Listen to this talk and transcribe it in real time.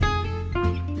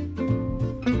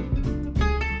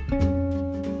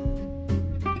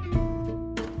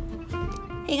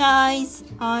Hey guys,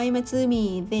 I'm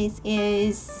Matsumi. This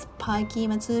is Paki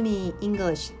Matsumi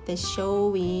English, the show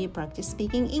we practice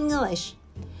speaking English.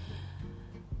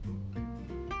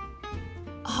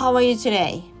 How are you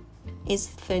today? It's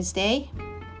Thursday.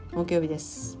 木曜日で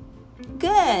す。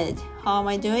Good. How am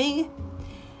I doing?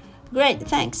 Great,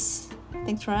 thanks.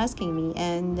 Thanks for asking me.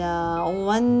 And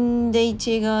one day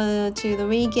to go to the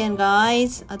weekend,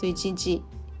 guys. あと1日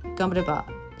頑張れば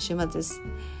週末です。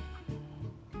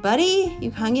Buddy,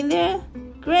 you hang in there?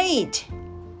 Great.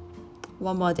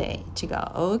 One more day to go.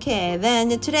 Okay, then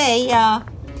today,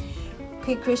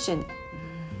 quick question.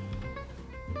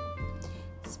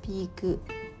 スピーク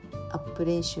アップ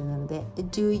練習なので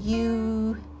Do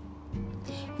you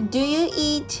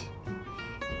eat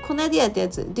この間やったや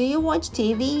つ Do you watch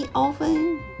TV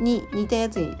often? に似たや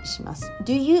つにします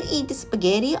Do you eat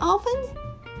spaghetti often?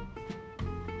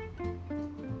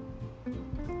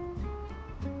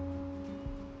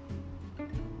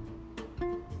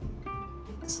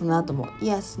 その後も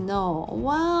Yes, No,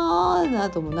 Wow の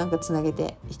後もなんかつなげ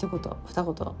て一言二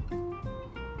言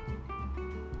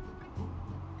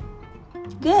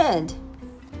Good.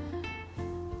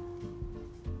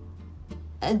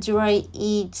 Do I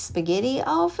eat spaghetti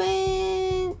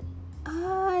often?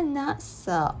 Not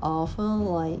so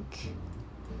often. Like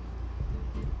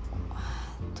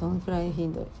どのくらいの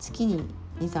頻度月に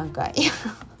 2,3 回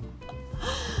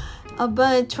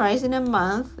But twice in a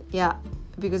month. Yeah,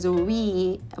 because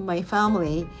my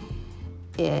family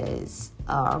is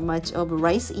much of a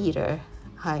rice eater.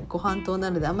 はい、ご飯党な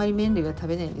のであまり麺類は食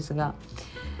べないんですが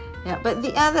Yeah, but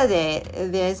the other day,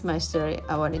 there's my story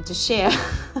I wanted to share.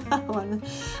 I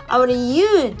want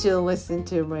you to listen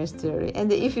to my story.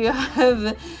 And if you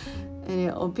have any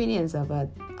opinions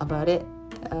about it,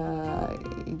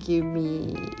 give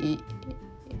me,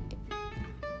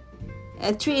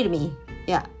 tweet me.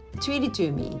 Yeah, tweet it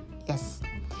to me. Yes.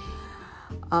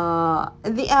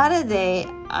 The other day,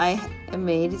 I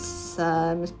made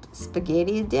some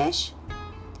spaghetti dish.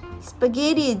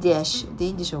 Spaghetti dish でい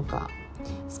いんでしょうか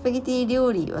スパゲティ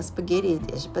料理はスパゲティ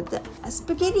です。But ス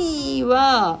パゲティ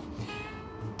は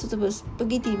例えばスパ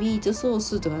ゲティミートソー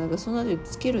スとかなんかそんなの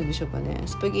つけるんでしょうかね。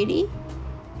スパゲティ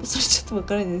それちょっとわ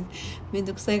からないです。めん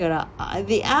どくさいから。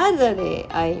The other day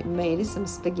I made some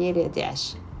spaghetti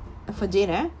dish for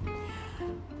dinner.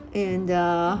 And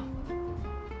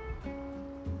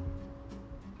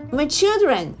my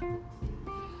children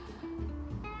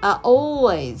are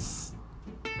always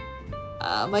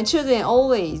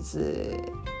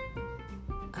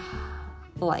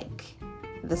like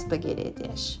the spaghetti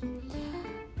dish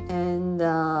and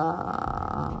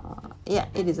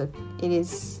it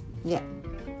is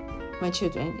my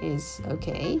children is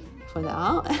okay for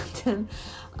now and then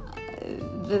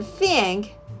the thing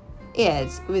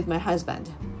is with my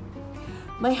husband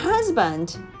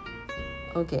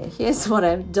okay, here's what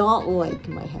I don't like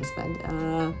my husband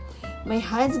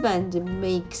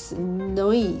makes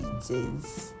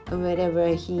noises whenever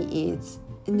he eats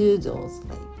noodles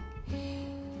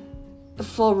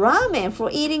for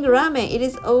eating ramen it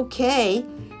is okay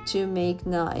to make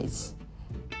noise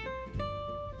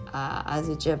as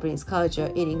a Japanese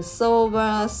culture eating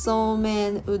soba,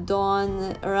 somen,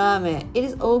 udon, ramen it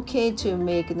is okay to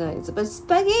make noise but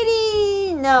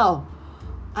spaghetti no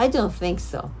I don't think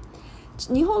so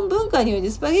日本文化におい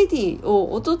てスパゲティ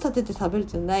を音立てて食べるっ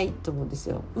てないと思うんです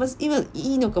よ、今い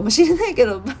いのかもしれないけ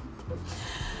ど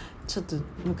ちょっと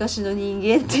昔の人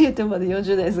間って言ってもまだ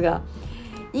40代ですが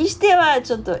にしては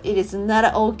ちょっと It is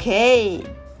not okay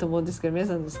と思うんですけど皆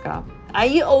さんですか Are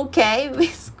you okay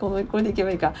with これでいけ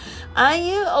ばいいか Are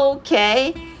you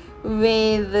okay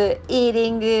with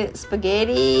eating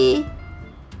spaghetti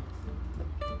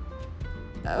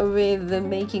with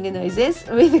making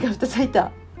noises with が2つ入っ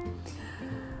た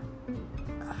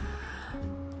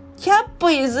100歩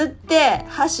譲って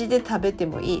箸で食べて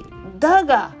もいいだ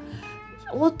が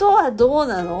音はどう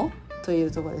なのとい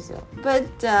うところですよ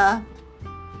But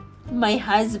my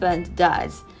husband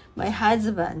does my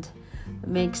husband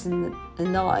makes a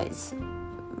noise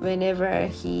whenever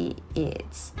he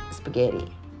eats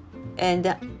spaghetti and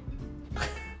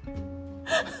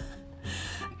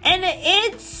and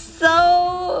it's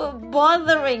so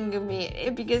bothering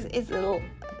me because it's a little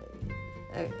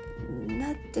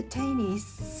not the tiny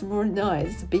small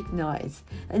noise, big noise.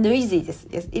 Noisy, yes,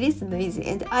 it is noisy.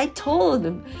 And I told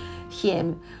him,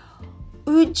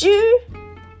 would you,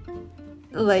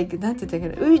 like,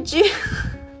 would you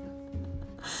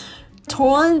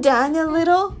tone down a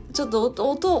little? ちょっと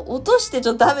音落としてち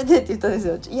ょっと食べてって言ったんです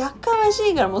よ。やっかまし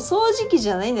いからもう掃除機じ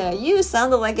ゃないんだから。You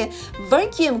sound like a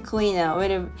vacuum cleaner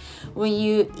when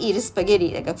you eat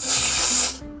spaghetti. Like a、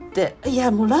いや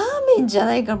もうラーメンじゃ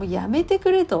ないからもうやめて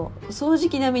くれと、掃除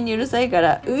機並みにうるさいか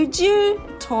ら Would you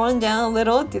turn down a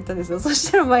little って言ったんですよ。そ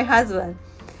したら my husband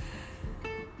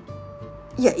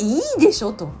いやいいでし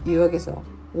ょと言うわけですよ。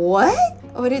 What?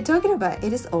 What are you talking about?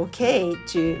 It is okay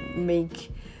to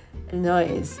make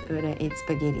noise when I eat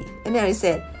spaghetti. And then I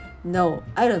said No,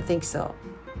 I don't think so.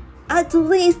 At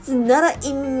least not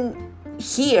in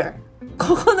here.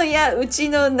 ここのうち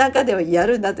の中ではや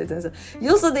るなって言ったんですよ。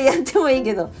よそでやってもいい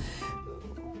けど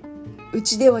う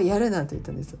ちではやるなと言っ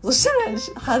たんですよ。そしたら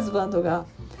ハズバンドが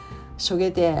しょ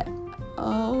げて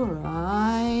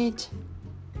Alright っ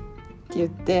て言っ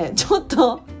てちょっ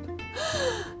と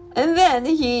And then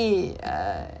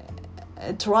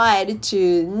he、tried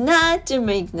to not to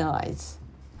make noise.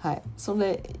 はい、そ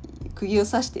れ釘を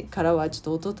刺してからはちょっ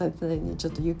と音立てないようにちょ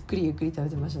っとゆっくり食べ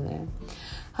てましたね。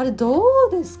あれどう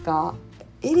ですか？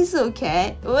 It is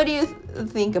okay. What do you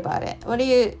think about it? What do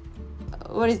you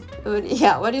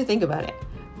think about it?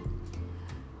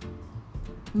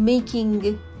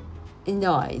 Making a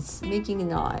noise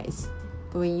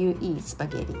when you eat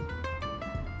spaghetti.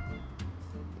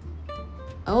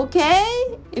 Okay?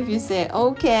 If you say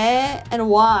okay, and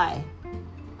why?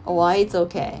 Why it's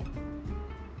okay?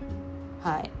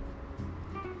 はい。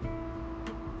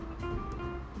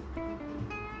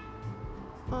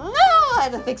No, I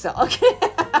don't think so. Okay.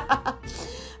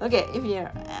 Okay, if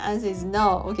your answer is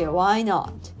no, okay, why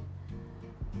not?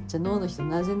 じゃあ、ノーの人、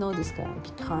なぜノーですか？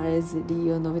 Because 理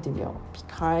由を述べてみよう。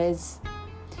Because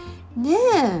ねえ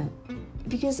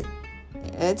Because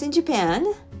it's in Japan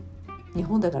日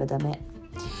本だからダメ。わ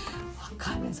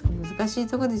かんない。そこ難しい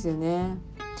とこですよね。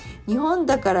日本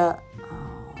だから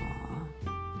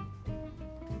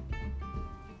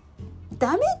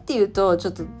ダメって言うとち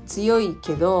ょっと強い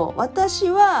けど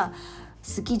私は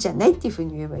好きじゃないっていうふう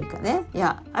に言えばいいかね。い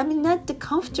や、I'm not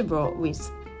comfortable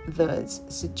with those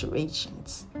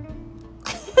situations.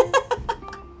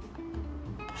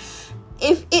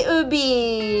 If it would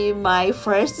be my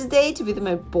first date with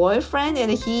my boyfriend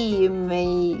and he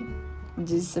may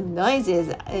do some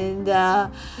noises and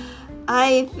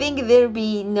I think there'll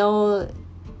be no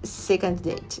second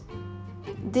date.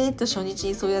デート初日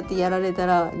にそうやってやられた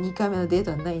ら2回目のデート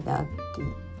はないなって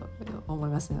思い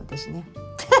ますね私ね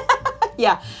い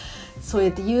やそう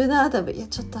やって言うな多分いや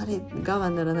ちょっとあれ我慢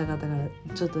ならなかったから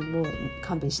ちょっともう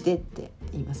勘弁してって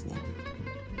言いますね。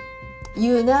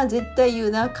言うな絶対言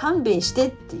うな勘弁して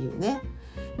っていうね。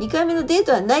2回目のデー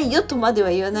トはないよとまで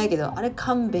は言わないけどあれ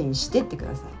勘弁してってく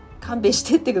ださい。勘弁し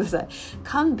てってください。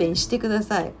勘弁してくだ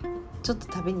さい。ちょっと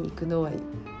食べに行くのは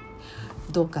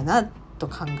どうかなと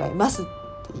考えます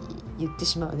言って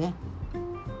しまうね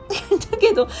だ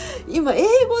けど今英語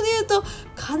で言うと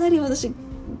かなり私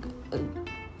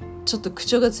ちょっと口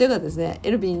調が強かったですね。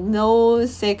 It'll be no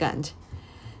second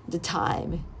the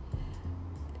time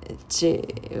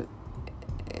to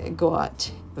go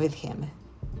out with him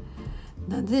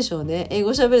なんででしょうね。英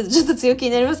語喋るとちょっと強気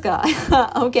になりますか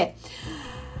OK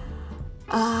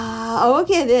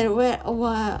OK then what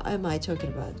am I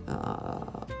talking about?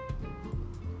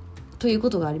というこ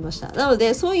とがありました。なの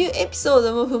でそういうエピソー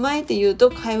ドも踏まえて言うと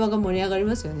会話が盛り上がり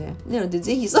ますよね。なので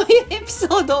ぜひそういうエピソ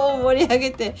ードを盛り上げ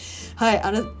てはい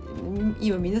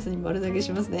今皆さんに丸投げ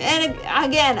しますね。And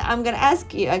again, I'm gonna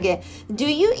ask you again. Do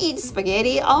you eat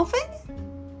spaghetti often?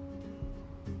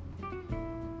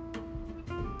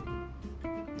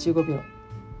 15秒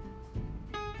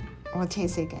or 10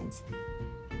 seconds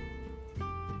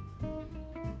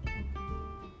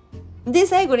で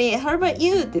最後に How about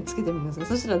you? ってつけてみてくだ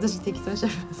さい。そしたら私適当にしゃ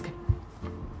べりますから。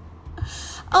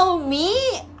Oh, me?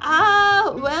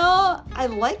 Well, I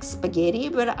like spaghetti,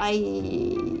 but I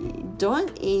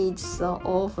don't eat so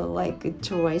often, like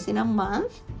twice in a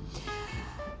month.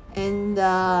 And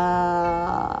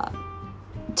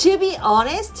to be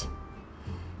honest,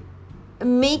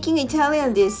 making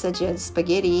Italian dish such as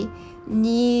spaghetti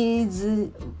needs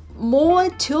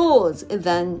more tools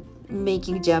than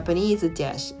making Japanese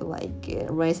dish like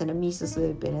rice and miso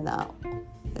soup and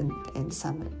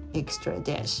some extra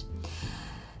dish.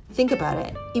 Think about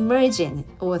it. Imagine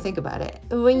or think about it.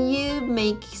 When you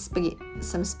make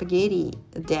some spaghetti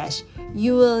dish,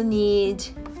 you will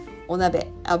need お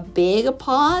鍋 a big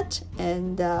pot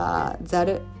and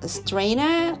that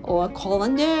strainer or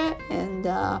colander and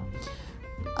あ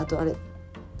とあれ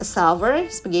salver,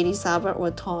 spaghetti salver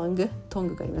or tongue が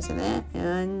ありますよね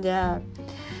and a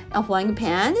frying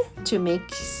pan to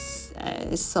make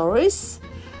sauce.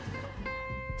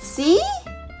 See?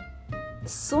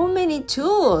 So many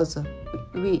tools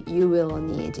you will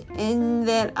need. And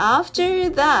then after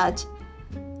that,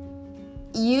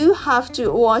 you have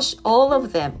to wash all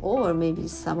of them, or maybe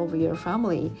some of your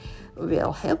family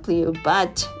will help you,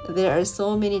 but there are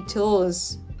so many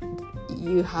tools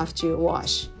you have to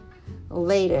wash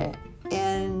later,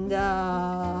 and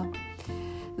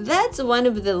that's one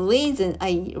of the reasons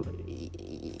I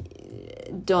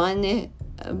don't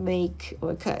make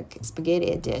or cook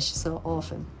spaghetti dish so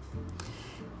often.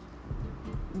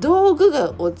 道具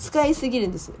を使いすぎる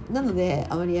んです。なので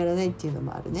あまりやらないっていうの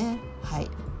もあるね。はい。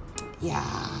いや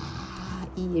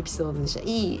ー、いいエピソードでした。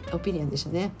いいオピニオンでした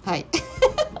ね。はい。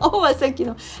はさっき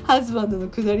のハズバンドの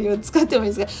くだりを使ってもい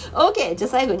いですが、OK。じゃあ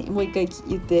最後にもう一回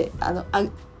言って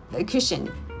クエスチョン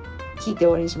聞いて終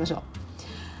わりにしましょ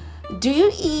う。Do you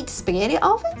eat spaghetti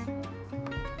often?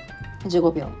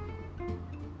 15秒。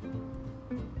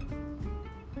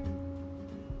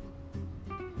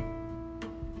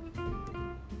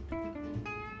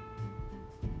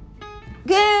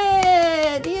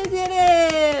Good! You did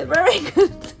it! Very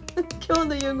good! 今日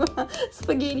の夕ご飯ス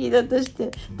パゲッティだ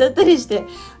ったりして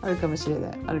あるかもしれな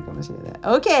い。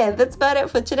Okay, that's about it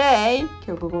for today.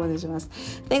 今日ここまでします。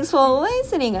Thanks for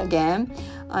listening again.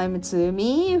 I'm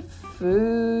Tsumi,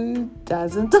 who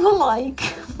doesn't like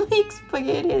make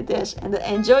spaghetti dish, and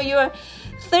enjoy your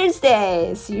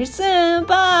Thursday. See you soon.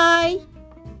 Bye!